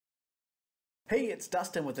Hey, it's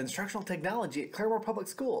Dustin with Instructional Technology at Claremore Public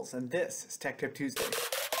Schools, and this is Tech Tip Tuesday.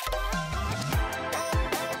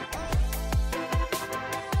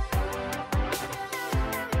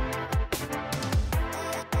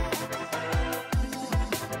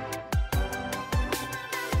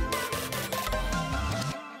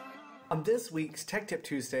 On this week's Tech Tip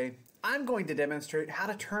Tuesday, I'm going to demonstrate how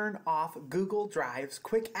to turn off Google Drive's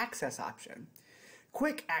Quick Access option.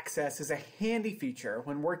 Quick Access is a handy feature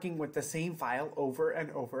when working with the same file over and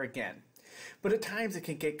over again, but at times it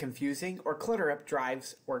can get confusing or clutter up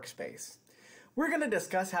Drive's workspace. We're going to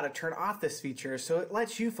discuss how to turn off this feature so it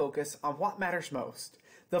lets you focus on what matters most,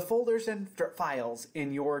 the folders and files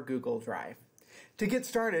in your Google Drive. To get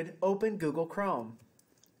started, open Google Chrome.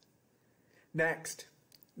 Next,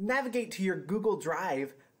 navigate to your Google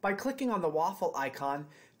Drive by clicking on the waffle icon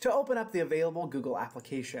to open up the available Google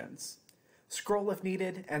applications. Scroll if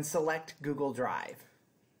needed and select Google Drive.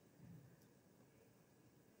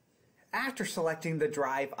 After selecting the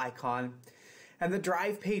Drive icon and the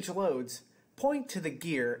Drive page loads, point to the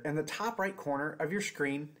gear in the top right corner of your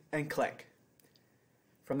screen and click.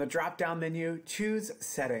 From the drop-down menu, choose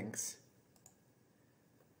Settings.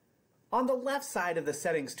 On the left side of the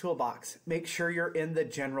Settings toolbox, make sure you're in the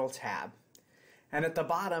General tab. And at the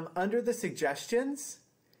bottom, under the Suggestions,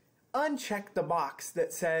 uncheck the box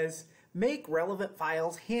that says Make relevant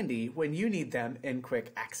files handy when you need them in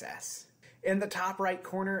Quick Access. In the top right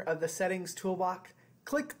corner of the Settings toolbox,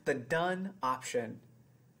 click the Done option.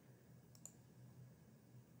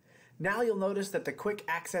 Now you'll notice that the Quick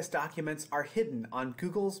Access documents are hidden on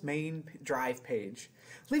Google's main Drive page,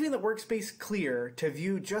 leaving the workspace clear to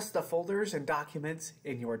view just the folders and documents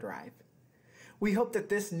in your Drive. We hope that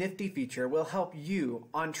this nifty feature will help you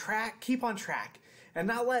keep on track, and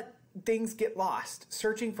not let things get lost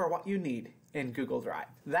searching for what you need in Google Drive.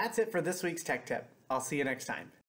 That's it for this week's Tech Tip. I'll see you next time.